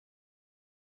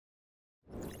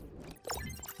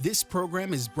This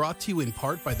program is brought to you in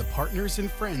part by the partners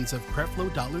and friends of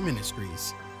Creflo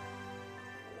Ministries.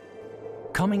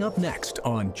 Coming up next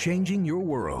on Changing Your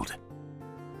World.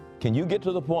 Can you get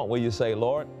to the point where you say,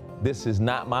 Lord, this is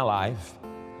not my life.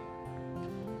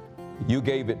 You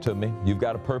gave it to me. You've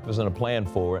got a purpose and a plan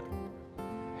for it.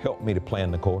 Help me to plan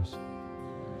the course.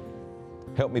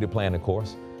 Help me to plan the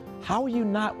course. How are you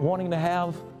not wanting to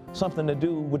have something to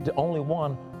do with the only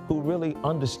one who really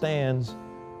understands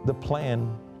the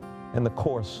plan and the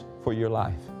course for your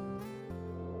life?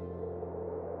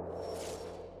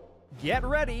 Get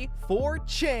ready for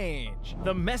change.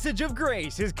 The message of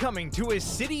grace is coming to a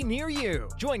city near you.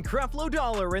 Join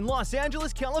Creflo in Los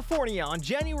Angeles, California on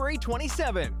January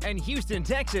 27th and Houston,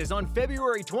 Texas on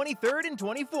February 23rd and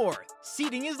 24th.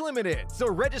 Seating is limited, so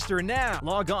register now.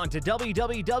 Log on to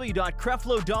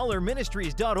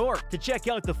www.creflodollarministries.org to check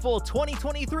out the full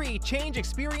 2023 Change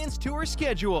Experience Tour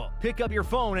schedule. Pick up your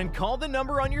phone and call the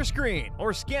number on your screen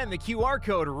or scan the QR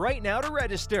code right now to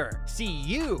register. See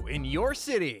you in your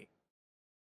city.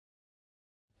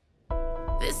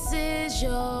 This is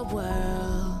your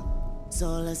world, so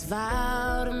let's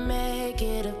vow to make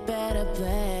it a better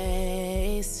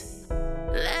place.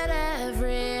 Let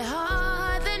every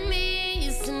heart that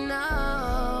needs to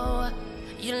know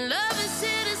your love is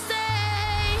here to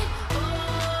stay.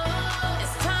 Oh,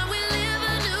 it's time we live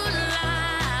a new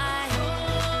life.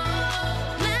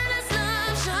 Oh, let us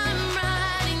love shine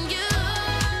bright in you.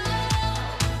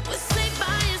 We're saved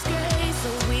by His grace, so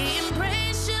we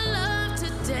embrace your love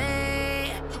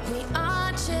today. We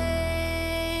are changed.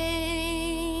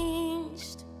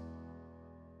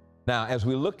 Now, as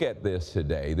we look at this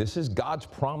today, this is God's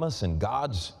promise and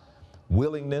God's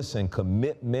willingness and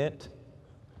commitment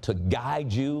to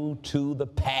guide you to the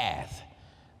path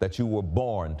that you were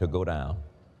born to go down.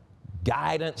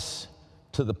 Guidance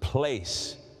to the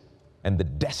place and the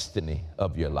destiny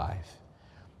of your life.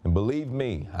 And believe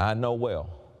me, I know well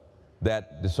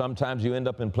that sometimes you end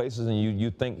up in places and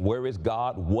you think, where is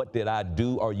God? What did I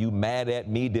do? Are you mad at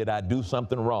me? Did I do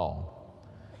something wrong?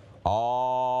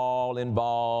 All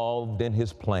involved in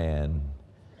His plan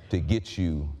to get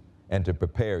you and to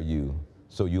prepare you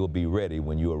so you'll be ready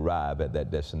when you arrive at that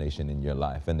destination in your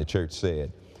life. And the church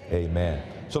said, amen.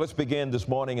 So let's begin this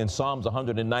morning in Psalms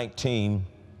 119,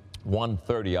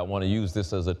 130. I want to use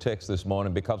this as a text this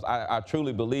morning because I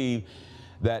truly believe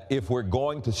that if we're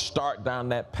going to start down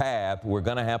that path, we're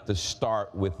going to have to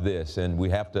start with this, and we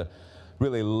have to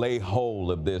really lay hold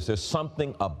of this. There's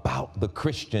something about the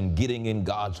Christian getting in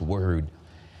God's Word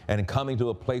and coming to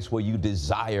a place where you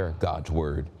desire God's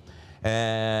Word.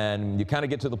 And you kind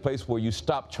of get to the place where you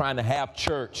stop trying to have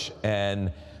church,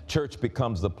 and church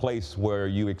becomes the place where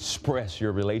you express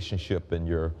your relationship and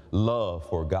your love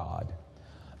for God.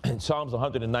 In Psalms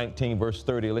 119, verse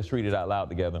 30, let's read it out loud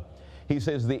together. He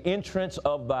says, the entrance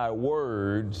of thy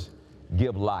words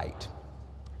give light.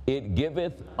 It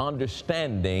giveth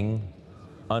understanding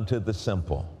unto the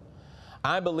simple.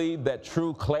 I believe that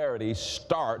true clarity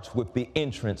starts with the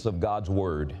entrance of God's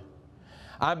Word.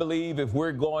 I believe if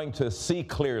we're going to see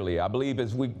clearly, I believe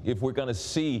if we're going to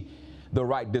see the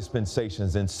right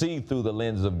dispensations and see through the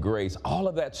lens of grace, all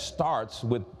of that starts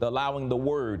with allowing the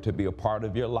Word to be a part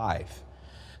of your life.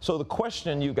 So the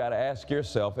question you got to ask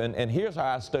yourself, and here's how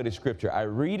I study Scripture. I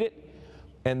read it,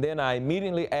 and then I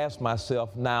immediately ask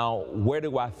myself, now, where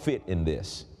do I fit in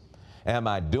this? Am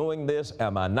I doing this?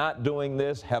 Am I not doing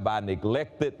this? Have I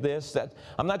neglected this?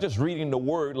 I'm not just reading the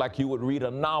Word like you would read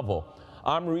a novel.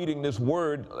 I'm reading this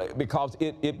Word because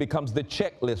it becomes the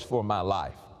checklist for my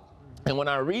life. And when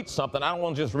I read something, I don't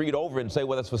want to just read over it and say,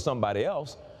 well, that's for somebody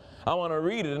else. I want to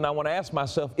read it, and I want to ask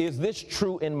myself, is this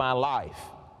true in my life?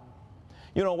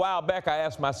 You know, a while back I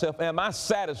asked myself, am I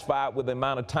satisfied with the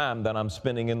amount of time that I'm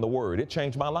spending in the Word? It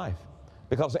changed my life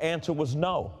because the answer was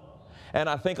no. And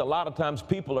I think a lot of times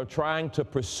people are trying to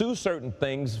pursue certain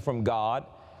things from God,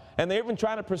 and they're even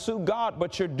trying to pursue God,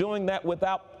 but you're doing that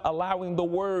without allowing the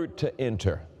Word to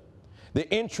enter. The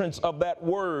entrance of that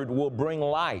Word will bring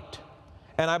light.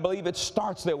 And I believe it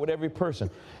starts there with every person.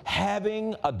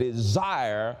 Having a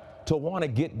desire to want to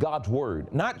get God's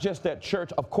Word, not just at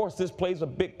church. Of course, this plays a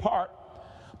big part,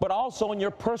 but also in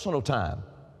your personal time.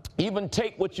 Even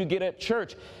take what you get at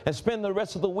church and spend the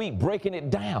rest of the week breaking it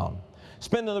down.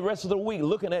 Spending the rest of the week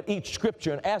looking at each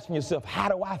scripture and asking yourself, how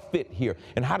do I fit here?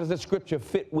 And how does this scripture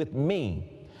fit with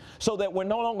me? So that we're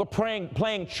no longer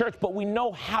playing church, but we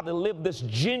know how to live this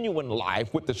genuine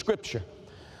life with the scripture.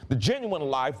 The genuine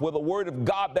life where the Word of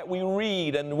God that we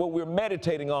read and what we're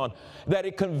meditating on, that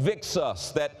it convicts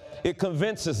us, that it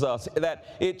convinces us,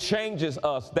 that it changes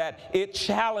us, that it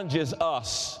challenges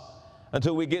us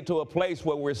until we get to a place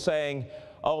where we're saying,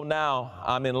 oh, now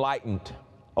I'm enlightened.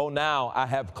 Oh, now I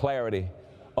have clarity.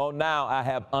 Oh, now I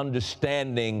have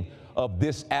understanding of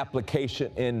this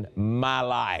application in my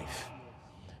life.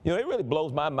 You know, it really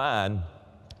blows my mind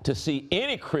to see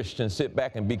any Christian sit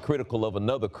back and be critical of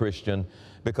another Christian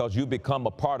because you become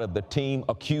a part of the team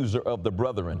accuser of the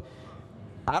brethren.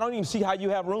 I don't even see how you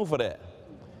have room for that.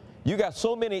 You got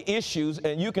so many issues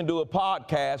and you can do a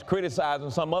podcast criticizing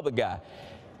some other guy.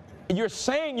 You're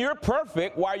saying you're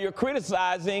perfect while you're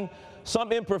criticizing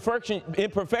some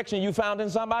imperfection you found in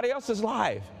somebody else's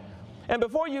life. And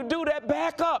before you do that,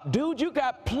 back up. Dude, you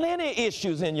got plenty of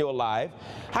issues in your life.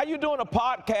 How you doing a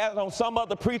podcast on some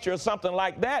other preacher or something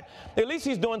like that? At least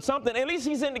he's doing something. At least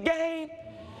he's in the game.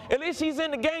 At least he's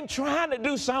in the game trying to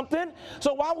do something.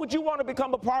 So why would you want to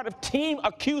become a part of team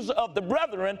accuser of the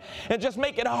brethren and just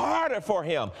make it harder for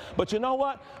him? But you know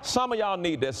what? Some of y'all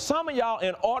need this. Some of y'all,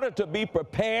 in order to be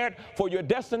prepared for your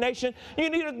destination, you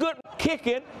need a good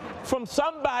kicking from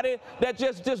somebody that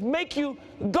just make you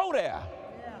go there.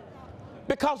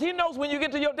 Because he knows when you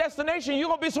get to your destination, you're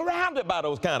going to be surrounded by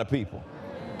those kind of people.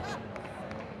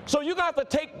 So you're going to have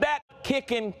to take that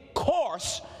kicking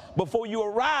course before you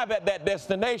arrive at that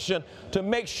destination to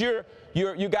make sure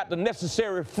you got the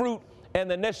necessary fruit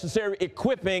and the necessary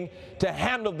equipping to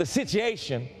handle the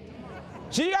situation.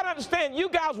 So you got to understand, you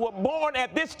guys were born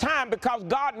at this time because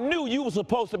God knew you were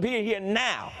supposed to be here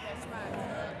now.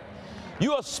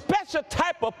 You're a special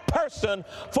type of person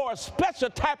for a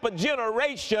special type of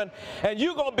generation, and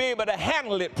you're going to be able to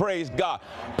handle it, praise God.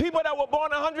 People that were born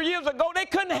 100 years ago, they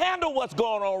couldn't handle what's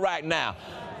going on right now.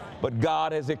 But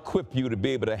God has equipped you to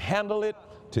be able to handle it,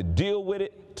 to deal with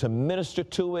it, to minister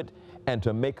to it, and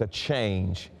to make a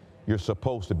change. You're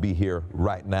supposed to be here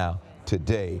right now,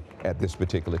 today, at this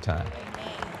particular time.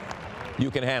 You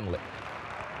can handle it.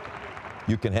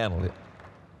 You can handle it.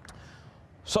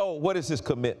 So what is his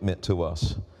commitment to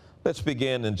us? Let's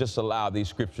begin and just allow these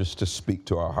scriptures to speak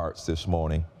to our hearts this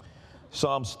morning.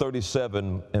 Psalms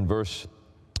 37 and verse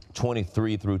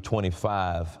 23 through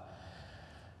 25.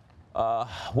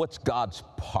 What's God's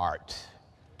part?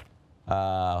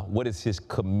 What is his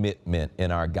commitment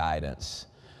in our guidance?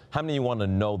 How many of you want to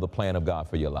know the plan of God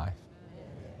for your life?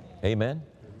 Amen?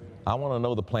 I want to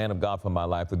know the plan of God for my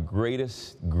life. The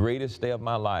greatest day of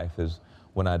my life is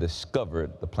when I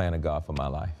discovered the plan of God for my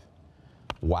life.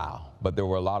 Wow. But there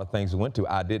were a lot of things I went to.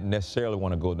 I didn't necessarily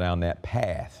want to go down that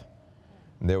path.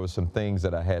 And there were some things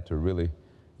that I had to really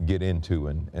get into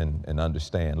and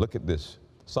understand. Look at this.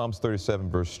 Psalms 37,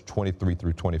 verse 23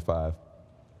 through 25.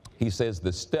 He says,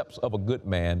 the steps of a good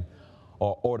man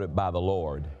are ordered by the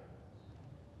Lord,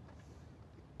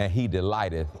 and he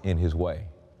delighteth in his way.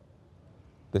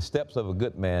 The steps of a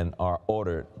good man are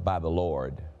ordered by the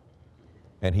Lord,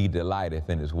 and he delighteth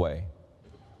in his way.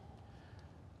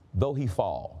 Though he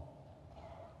fall.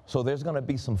 So there's going to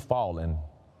be some falling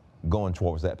going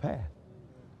towards that path.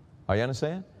 Are you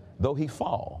understand? Though he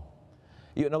fall.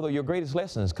 You know, your greatest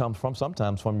lessons come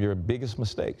sometimes from your biggest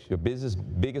mistakes, your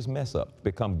biggest mess up.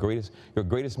 Your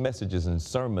greatest messages and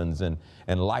sermons and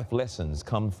life lessons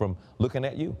come from looking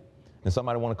at you. And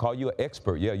somebody want to call you an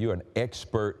expert. Yeah, you're an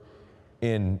expert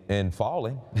in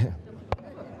falling.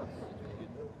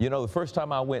 You know, the first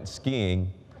time I went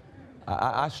skiing,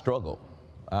 I struggled.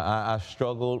 I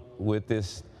struggled with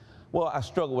this. Well, I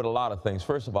struggled with a lot of things.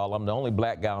 First of all, I'm the only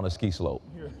black guy on a ski slope.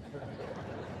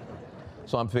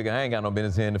 So I'm figuring I ain't got no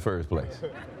business here in the first place.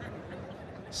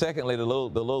 Secondly, the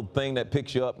little thing that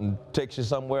picks you up and takes you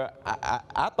somewhere,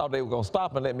 I thought they were going to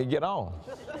stop and let me get on.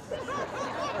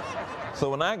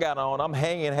 So when I got on, I'm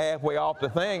hanging halfway off the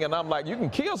thing, and I'm like, you can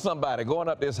kill somebody going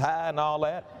up this high and all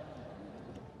that.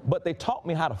 But they taught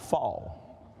me how to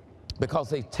fall, because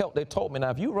they told me, now,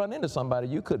 if you run into somebody,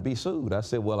 you could be sued. I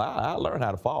said, well, I learned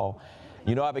how to fall.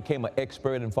 You know, I became an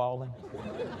expert in falling.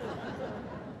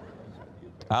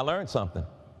 I learned something.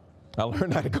 I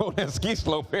learned not to go down ski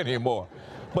slope anymore.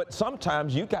 But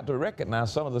sometimes you got to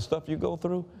recognize some of the stuff you go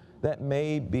through. That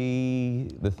may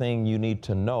be the thing you need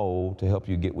to know to help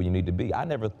you get where you need to be. I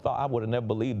would have never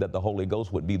believed that the Holy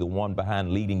Ghost would be the one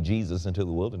behind leading Jesus into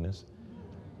the wilderness.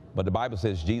 But the Bible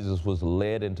says Jesus was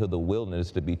led into the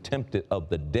wilderness to be tempted of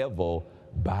the devil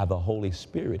by the Holy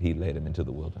Spirit. He led him into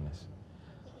the wilderness.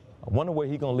 I wonder where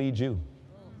he's going to lead you.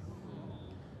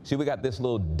 See, we got this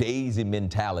little daisy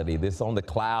mentality, this on the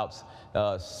clouds,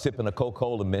 sipping a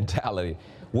Coca-Cola mentality.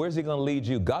 Where's he going to lead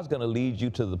you? God's going to lead you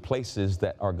to the places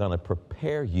that are going to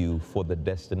prepare you for the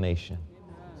destination.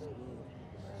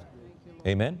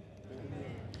 Amen?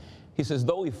 He says,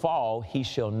 though he fall, he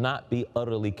shall not be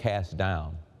utterly cast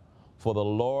down, for the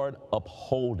Lord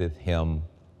upholdeth him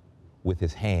with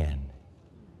his hand.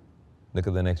 Look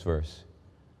at the next verse.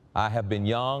 I have been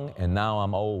young and now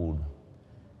I'm old,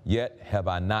 yet have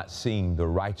I not seen the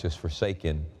righteous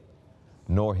forsaken,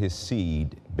 nor his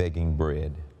seed begging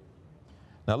bread.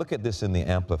 Now look at this in the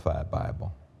Amplified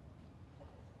Bible.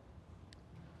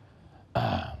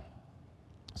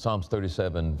 Psalms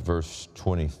 37, verse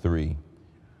 23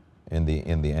 in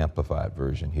the Amplified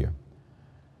version here.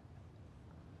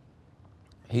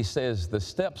 He says, the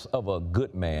steps of a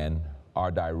good man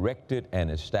are directed and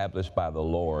established by the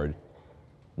Lord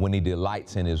when he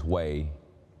delights in his way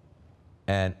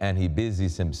and he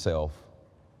busies himself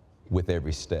with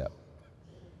every step.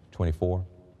 24.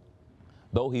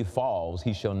 Though he falls,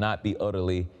 he shall not be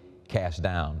utterly cast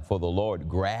down, for the Lord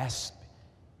grasps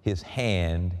his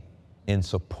hand in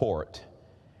support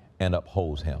and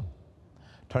upholds him.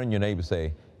 Turn to your neighbor and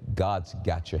say, God's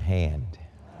got your hand.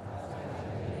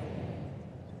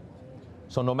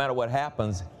 So no matter what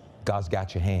happens, God's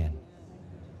got your hand.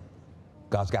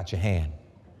 God's got your hand.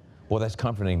 Boy, that's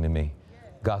comforting to me.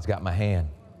 God's got my hand.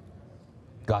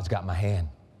 God's got my hand.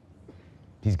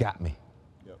 He's got me.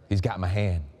 He's got my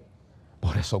hand.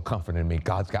 Boy, that's so comforting to me.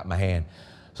 God's got my hand.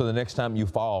 So the next time you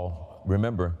fall,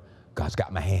 remember, God's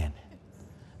got my hand.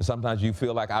 And sometimes you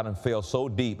feel like I done fell so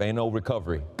deep, ain't no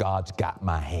recovery. God's got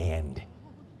my hand.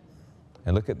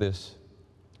 And look at this.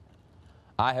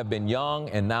 I have been young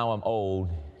and now I'm old,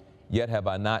 yet have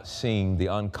I not seen the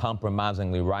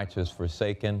uncompromisingly righteous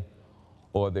forsaken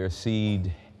or their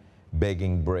seed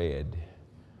begging bread.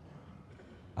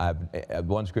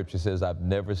 One scripture says, I've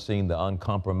never seen the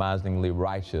uncompromisingly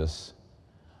righteous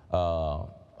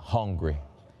hungry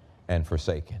and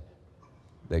forsaken.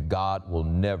 That God will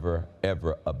never,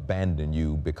 ever abandon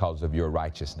you because of your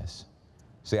righteousness.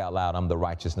 Say out loud, I'm the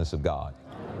righteousness of God.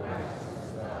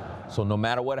 So no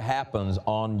matter what happens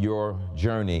on your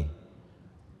journey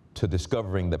to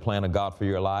discovering the plan of God for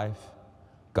your life,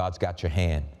 God's got your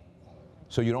hand.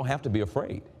 So you don't have to be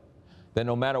afraid that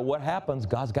no matter what happens,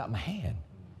 God's got my hand.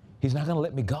 He's not going to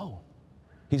let me go.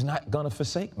 He's not going to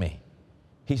forsake me.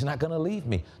 He's not going to leave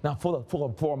me. Now, for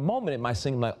a moment, it might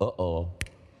seem like, uh-oh.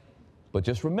 But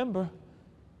just remember,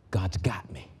 God's got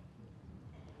me.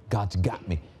 God's got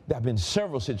me. There have been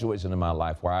several situations in my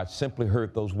life where I simply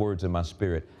heard those words in my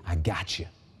spirit, I got you.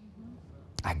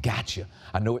 I got you.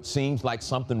 I know it seems like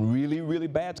something really, really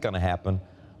bad's going to happen,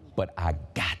 but I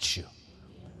got you.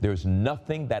 There's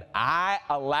nothing that I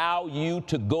allow you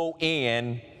to go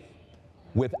in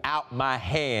without my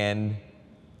hand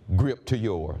gripped to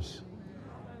yours.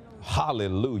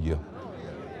 Hallelujah.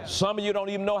 Some of you don't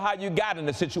even know how you got in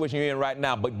the situation you're in right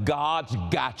now, but God's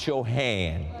got your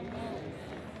hand.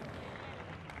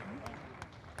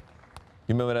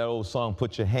 You remember that old song,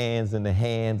 put your hands in the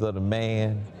hands of the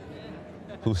man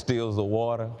who steals the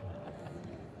water?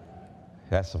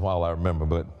 That's all I remember,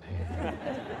 but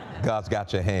God's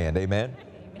got your hand, amen?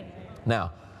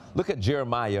 Now, look at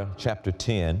Jeremiah chapter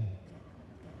 10.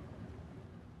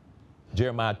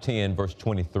 Jeremiah 10, verse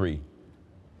 23.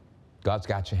 God's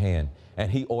got your hand, and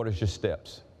he orders your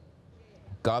steps.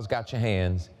 God's got your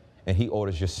hands, and he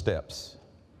orders your steps.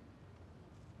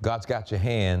 God's got your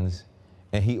hands,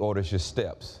 and he orders your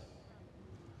steps.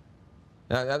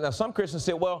 Now, some Christians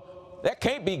say, well, that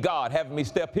can't be God having me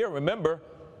step here. Remember,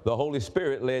 the Holy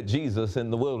Spirit led Jesus in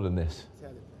the wilderness.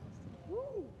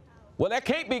 Well, that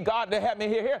can't be God that had me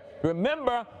here.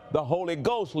 Remember, the Holy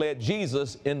Ghost led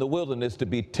Jesus in the wilderness to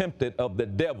be tempted of the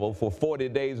devil for 40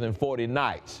 days and 40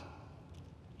 nights.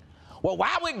 Well,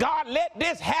 why would God let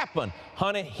this happen?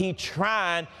 Honey, he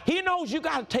knows you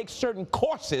got to take certain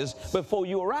courses before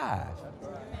you arrive.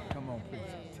 Come on, please.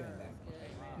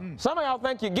 Some of y'all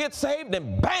think you get saved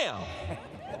and bam,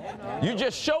 you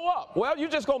just show up. Well, you're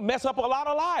just going to mess up a lot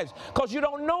of lives because you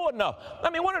don't know enough. I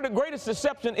mean, one of the greatest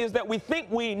deceptions is that we think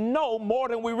we know more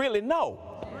than we really know.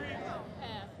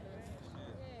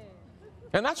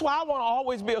 And that's why I want to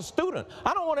always be a student.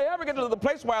 I don't want to ever get to the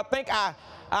place where I think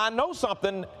I know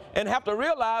something and have to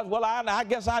realize, well, I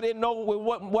guess I didn't know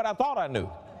what I thought I knew.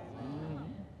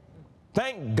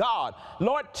 Thank God.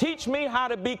 Lord, teach me how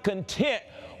to be content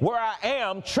where I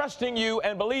am, trusting you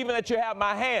and believing that you have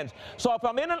my hands. So if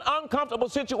I'm in an uncomfortable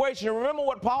situation, remember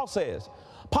what Paul says.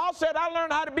 Paul said, I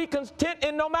learned how to be content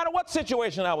in no matter what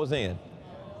situation I was in.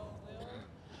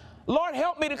 Lord,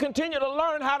 help me to continue to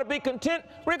learn how to be content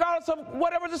regardless of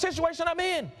whatever the situation I'm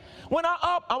in. When I'm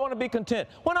up, I want to be content.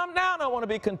 When I'm down, I want to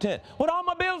be content. When all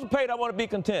my bills are paid, I want to be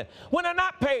content. When they're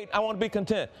not paid, I want to be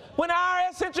content. When the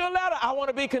IRS sent you a letter, I want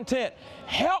to be content.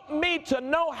 Help me to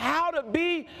know how to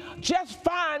be just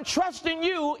fine trusting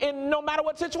you in no matter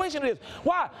what situation it is.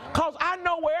 Why? Because I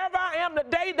know wherever I am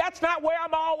today, that's not where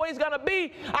I'm always going to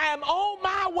be. I am on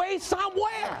my way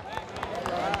somewhere.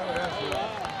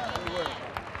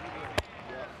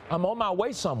 I'm on my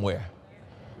way somewhere.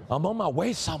 I'm on my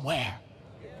way somewhere.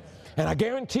 And I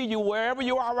guarantee you, wherever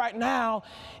you are right now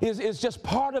is just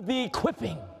part of the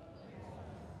equipping.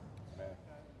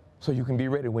 So you can be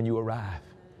ready when you arrive.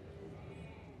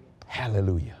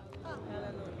 Hallelujah.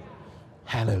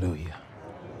 Hallelujah.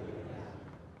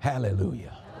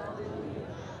 Hallelujah.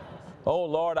 Oh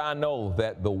Lord, I know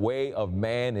that the way of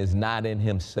man is not in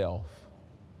himself.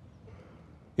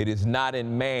 It is not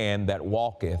in man that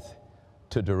walketh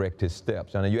to direct his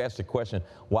steps. And you ask the question,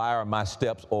 why are my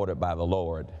steps ordered by the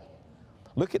Lord?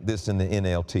 Look at this in the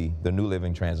NLT, the New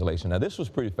Living Translation. Now this was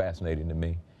pretty fascinating to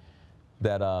me,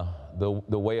 that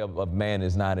the way of man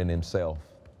is not in himself.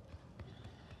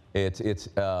 Put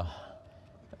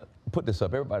this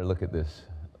up, everybody look at this.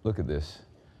 Look at this.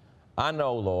 I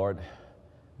know, Lord,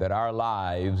 that our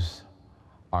lives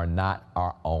are not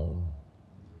our own.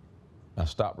 Now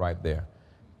stop right there.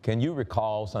 Can you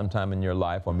recall sometime in your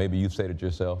life, or maybe you've said it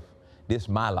yourself, this is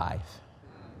my life,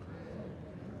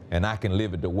 and I can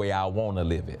live it the way I want to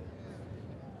live it?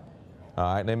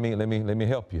 All right, let me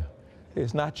help you.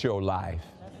 It's not your life.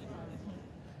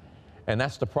 And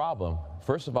that's the problem.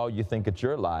 First of all, you think it's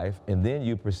your life, and then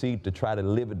you proceed to try to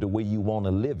live it the way you want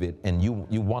to live it, and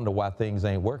you wonder why things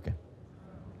ain't working.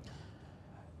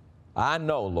 I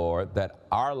know, Lord, that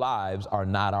our lives are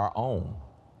not our own.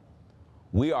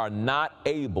 We are not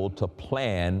able to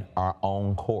plan our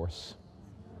own course.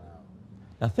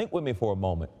 Now think with me for a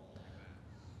moment.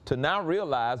 To now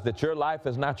realize that your life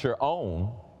is not your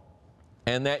own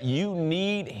and that you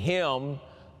need Him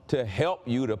to help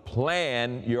you to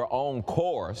plan your own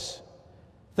course.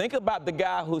 Think about the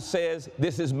guy who says,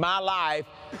 this is my life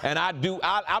and I'm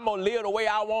gonna live the way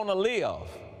I want to live.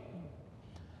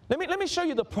 Let me show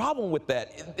you the problem with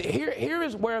that. Here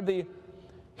is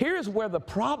where the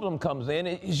problem comes in,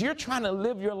 is you're trying to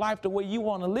live your life the way you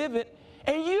want to live it,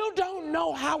 and you don't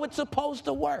know how it's supposed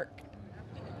to work.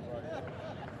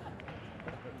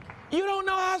 You don't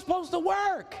know how it's supposed to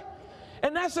work.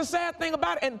 And that's the sad thing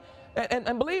about it.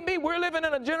 And believe me, we're living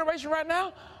in a generation right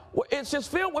now where it's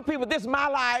just filled with people. This is my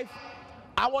life.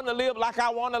 I want to live like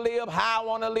I want to live, how I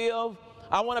want to live.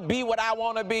 I want to be what I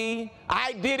want to be.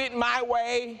 I did it my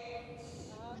way.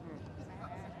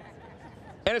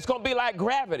 And it's going to be like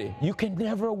gravity. You can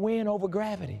never win over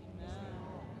gravity.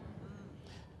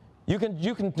 You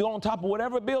can go on top of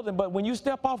whatever building, but when you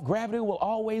step off, gravity will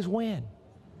always win.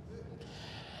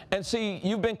 And see,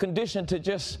 you've been conditioned to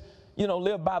just,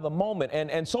 live by the moment.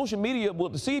 And social media will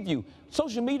deceive you.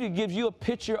 Social media gives you a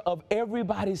picture of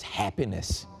everybody's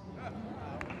happiness.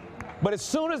 But as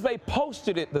soon as they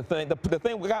posted it, the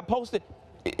thing got posted,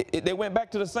 they went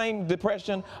back to the same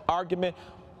depression argument.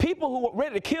 People who were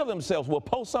ready to kill themselves will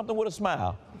post something with a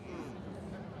smile.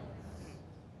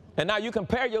 And now you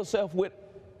compare yourself with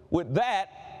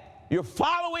that. You're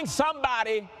following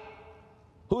somebody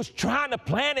who's trying to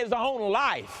plan his own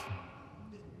life.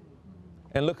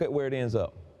 And look at where it ends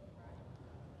up.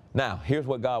 Now, here's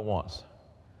what God wants.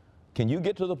 Can you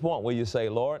get to the point where you say,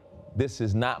 Lord, this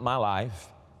is not my life.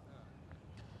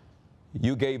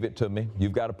 You gave it to me.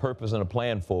 You've got a purpose and a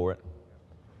plan for it.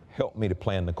 Help me to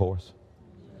plan the course.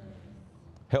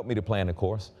 Help me to plan the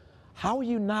course. How are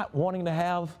you not wanting to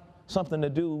have something to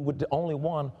do with the only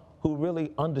one who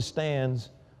really understands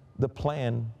the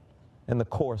plan and the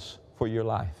course for your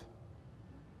life?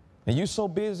 And you're so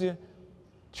busy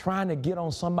trying to get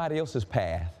on somebody else's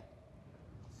path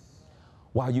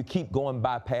while you keep going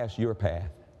bypass your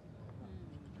path.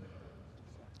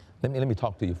 Let me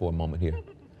talk to you for a moment here.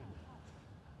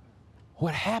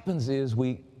 What happens is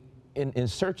in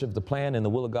search of the plan and the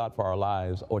will of God for our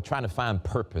lives, or trying to find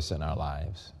purpose in our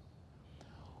lives,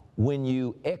 when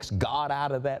you X God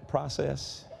out of that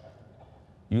process,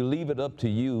 you leave it up to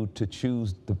you to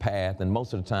choose the path, and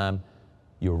most of the time,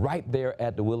 you're right there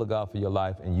at the will of God for your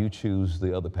life, and you choose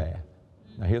the other path.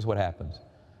 Now, here's what happens.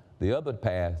 The other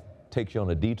path takes you on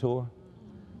a detour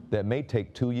that may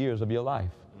take 2 years of your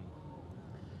life.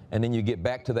 And then you get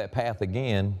back to that path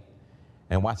again,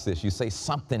 and watch this. You say,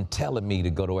 something telling me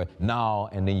to go to it. No,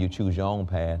 and then you choose your own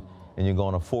path, and you go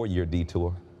on a 4-year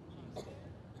detour.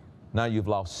 Now you've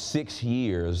lost 6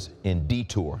 years in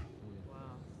detour.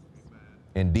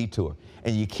 In detour.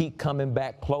 And you keep coming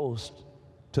back close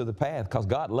to the path because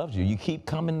God loves you. You keep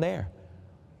coming there.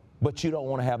 But you don't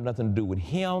want to have nothing to do with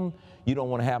Him. You don't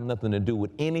want to have nothing to do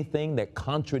with anything that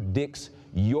contradicts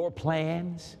your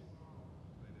plans.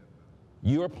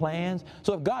 Your plans.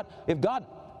 So if God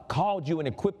called you and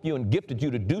equipped you and gifted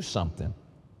you to do something,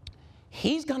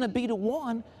 He's going to be the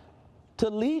one to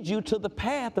lead you to the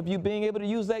path of you being able to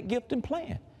use that gift and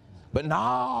plan. But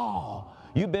no,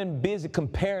 You've been busy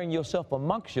comparing yourself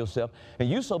amongst yourself, and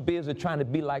you're so busy trying to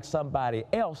be like somebody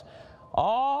else.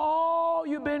 All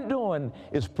you've been doing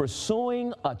is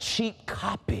pursuing a cheap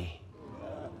copy.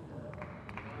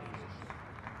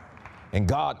 And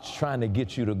God's trying to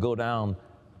get you to go down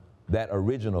that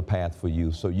original path for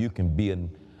you so you can be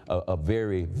a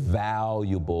very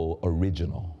valuable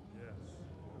original.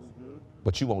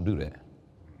 But you won't do that.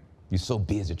 You're so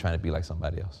busy trying to be like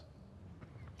somebody else.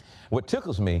 What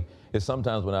tickles me is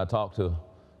sometimes when I talk to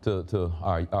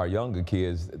our younger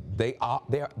kids, they're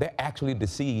actually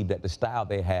deceived at the style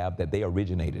they have that they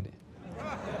originated it.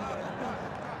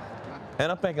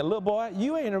 And I'm thinking, little boy,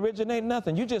 you ain't originating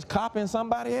nothing. You just copying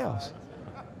somebody else.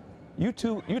 You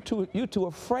too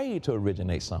afraid to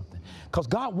originate something, because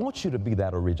God wants you to be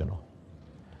that original.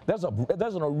 There's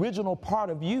an original part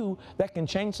of you that can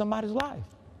change somebody's life.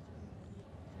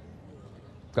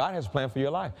 God has a plan for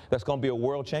your life. That's going to be a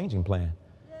world-changing plan.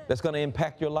 That's going to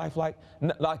impact your life like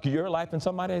your life and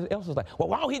somebody else's life. Well,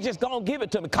 why don't he just go and give it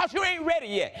to me? Because you ain't ready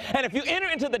yet. And if you enter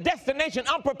into the destination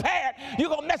unprepared, you're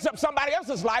going to mess up somebody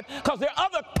else's life, because there are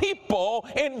other people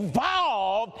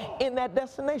involved in that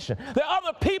destination. There are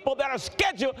other people that are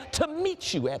scheduled to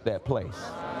meet you at that place.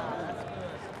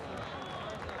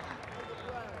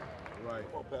 Right.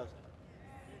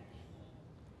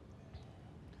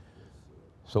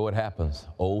 So what happens?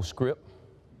 Old script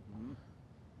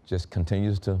just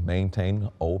continues to maintain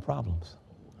old problems.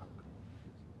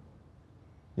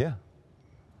 Yeah.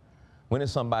 When is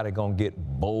somebody going to get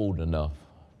bold enough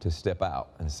to step out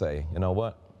and say, you know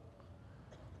what?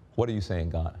 What are you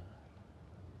saying, God?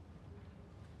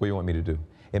 What do you want me to do?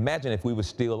 Imagine if we were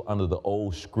still under the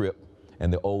old script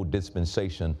and the old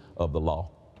dispensation of the law.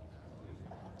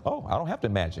 Oh, I don't have to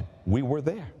imagine. We were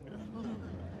there.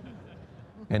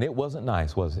 And it wasn't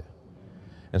nice, was it?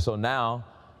 And so now,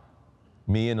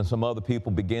 me and some other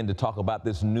people begin to talk about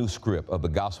this new script of the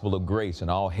gospel of grace, and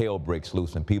all hell breaks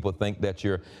loose, and people think that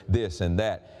you're this and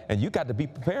that. And you got to be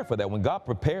prepared for that. When God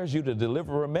prepares you to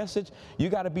deliver a message, you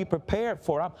got to be prepared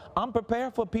for it. I'm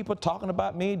prepared for people talking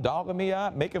about me, dogging me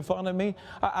out, making fun of me.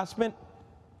 I spent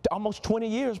almost 20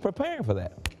 years preparing for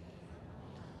that.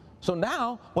 So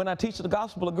now, when I teach the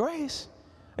gospel of grace,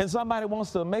 and somebody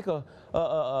wants to make a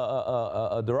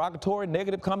derogatory,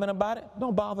 negative comment about it,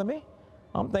 don't bother me.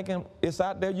 I'm thinking, it's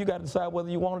out there. You got to decide whether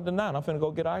you want it or not. I'm finna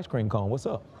go get an ice cream cone. What's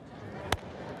up?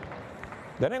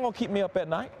 That ain't gonna keep me up at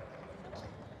night.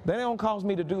 That ain't gonna cause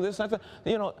me to do this.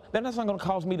 You know, that's not gonna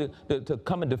cause me to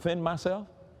come and defend myself.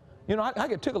 You know, I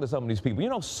get tickled at some of these people. You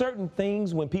know, certain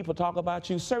things, when people talk about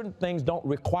you, certain things don't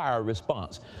require a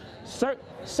response. There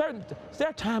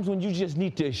are times when you just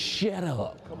need to shut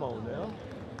up. Come on now.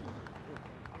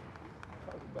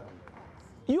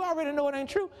 You already know it ain't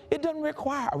true. It doesn't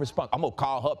require a response. I'm going to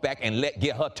call her back and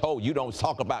get her told, you don't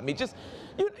talk about me. Just,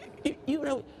 you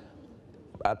know,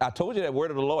 I told you that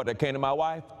word of the Lord that came to my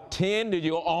wife. Tend to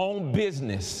your own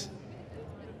business.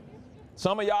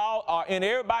 Some of y'all are in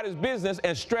everybody's business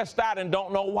and stressed out and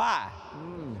don't know why.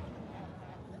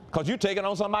 Because you're taking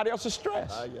on somebody else's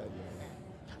stress.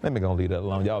 Let me go leave that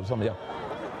alone, y'all. Some of y'all,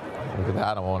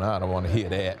 I don't want to hear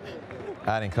that.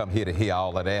 I didn't come here to hear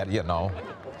all of that, you know.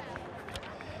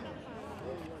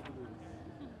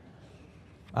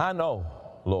 I know,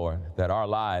 Lord, that our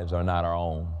lives are not our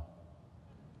own.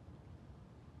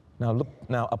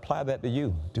 Now apply that to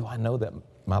you. Do I know that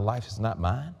my life is not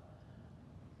mine?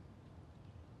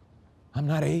 I'm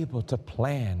not able to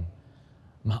plan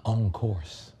my own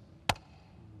course.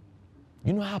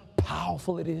 You know how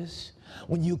powerful it is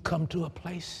when you come to a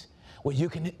place where you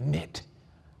can admit,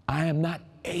 I am not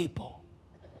able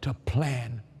to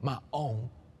plan my own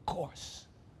course.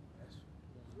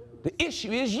 The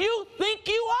issue is you think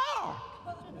you are.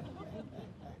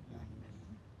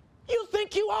 You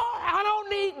think you are. I don't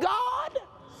need God.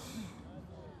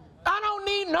 I don't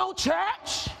need no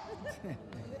church.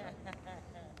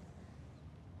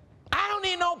 I don't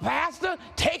need no pastor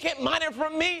taking money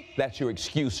from me. That's your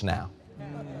excuse now.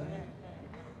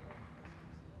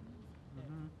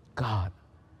 God,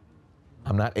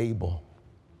 I'm not able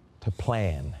to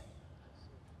plan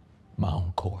my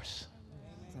own course.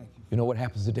 You know what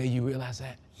happens the day you realize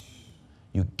that?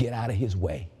 You get out of his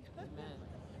way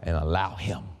and allow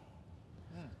him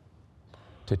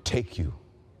to take you,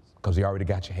 because he already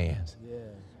got your hands,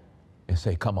 and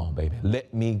say, come on, baby,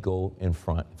 let me go in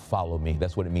front, follow me.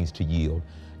 That's what it means to yield.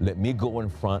 Let me go in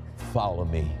front, follow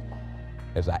me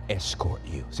as I escort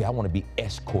you. See, I want to be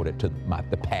escorted to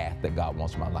the path that God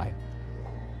wants my life.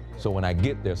 So when I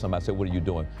get there, somebody said, what are you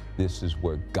doing? This is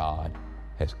where God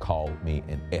has called me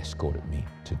and escorted me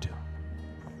to do.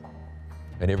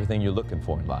 And everything you're looking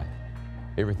for in life,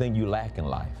 everything you lack in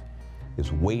life,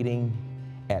 is waiting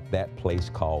at that place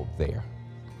called there.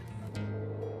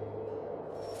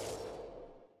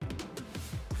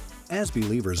 As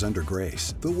believers under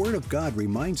grace, the Word of God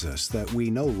reminds us that we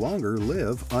no longer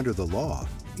live under the law.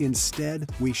 Instead,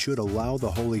 we should allow the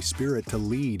Holy Spirit to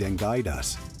lead and guide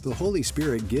us. The Holy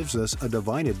Spirit gives us a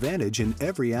divine advantage in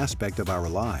every aspect of our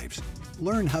lives.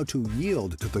 Learn how to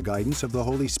yield to the guidance of the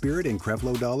Holy Spirit in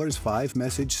Creflo Dollar's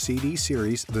 5-message CD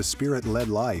series, The Spirit-Led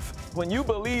Life. When you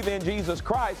believe in Jesus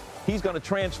Christ, He's going to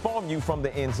transform you from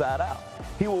the inside out.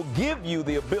 He will give you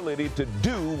the ability to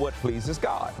do what pleases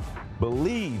God.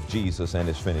 Believe Jesus and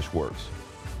His finished works.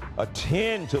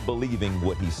 Attend to believing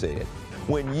what He said.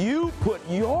 When you put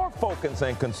your focus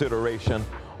and consideration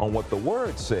on what the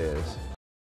Word says,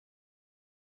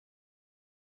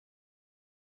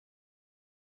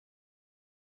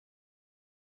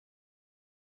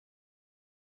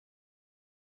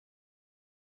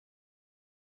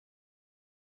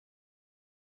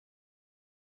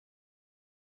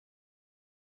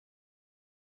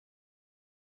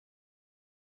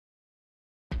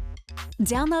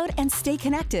 Download and stay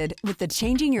connected with the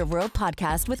Changing Your World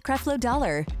podcast with Creflo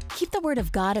Dollar. Keep the Word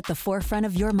of God at the forefront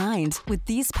of your mind with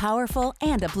these powerful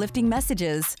and uplifting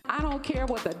messages. I don't care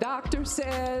what the doctor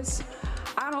says.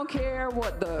 I don't care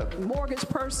what the mortgage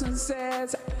person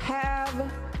says.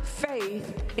 Have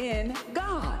faith in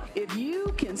God. If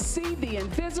you can see the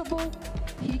invisible,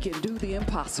 He can do the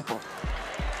impossible.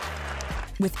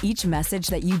 With each message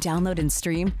that you download and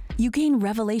stream, you gain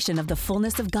revelation of the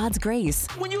fullness of God's grace.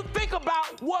 when you think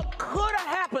about what could have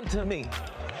happened to me,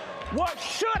 what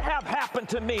should have happened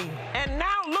to me, and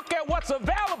now look at what's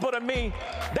available to me,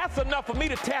 that's enough for me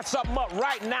to tear something up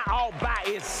right now all by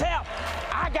itself.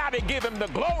 I got to give Him the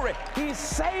glory. He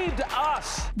saved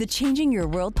us. The Changing Your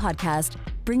World podcast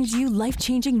brings you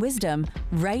life-changing wisdom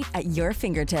right at your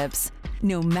fingertips,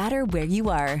 no matter where you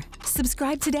are.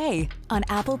 Subscribe today on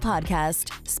Apple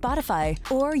Podcast, Spotify,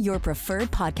 or your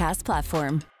preferred podcast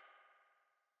platform.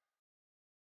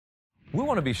 We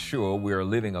want to be sure we're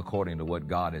living according to what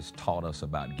God has taught us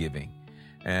about giving.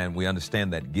 And we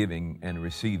understand that giving and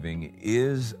receiving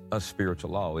is a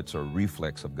spiritual law. It's a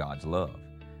reflex of God's love.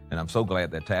 And I'm so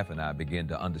glad that Taff and I begin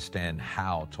to understand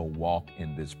how to walk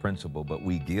in this principle. But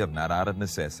we give not out of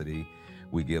necessity.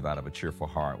 We give out of a cheerful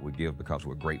heart. We give because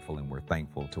we're grateful and we're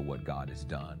thankful to what God has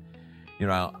done. You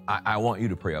know, I want you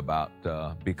to pray about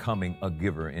becoming a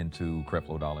giver into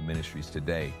Creflo Dollar Ministries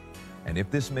today. And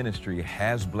if this ministry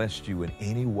has blessed you in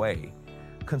any way,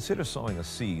 consider sowing a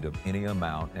seed of any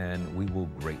amount, and we will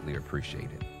greatly appreciate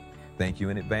it. Thank you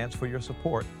in advance for your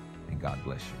support, and God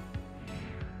bless you.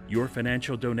 Your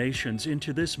financial donations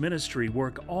into this ministry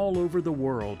work all over the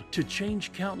world to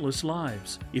change countless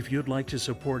lives. If you'd like to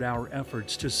support our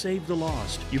efforts to save the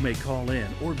lost, you may call in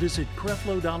or visit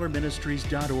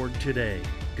CrefloDollarMinistries.org today.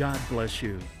 God bless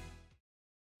you.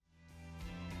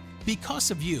 Because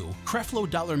of you, Creflo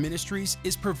Dollar Ministries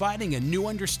is providing a new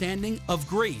understanding of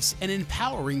grace and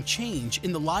empowering change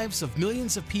in the lives of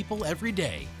millions of people every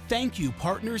day. Thank you,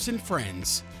 partners and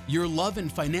friends. Your love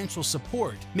and financial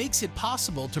support makes it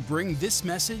possible to bring this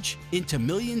message into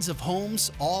millions of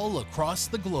homes all across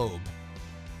the globe.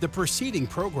 The preceding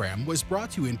program was brought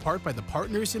to you in part by the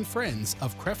partners and friends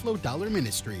of Creflo Dollar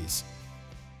Ministries.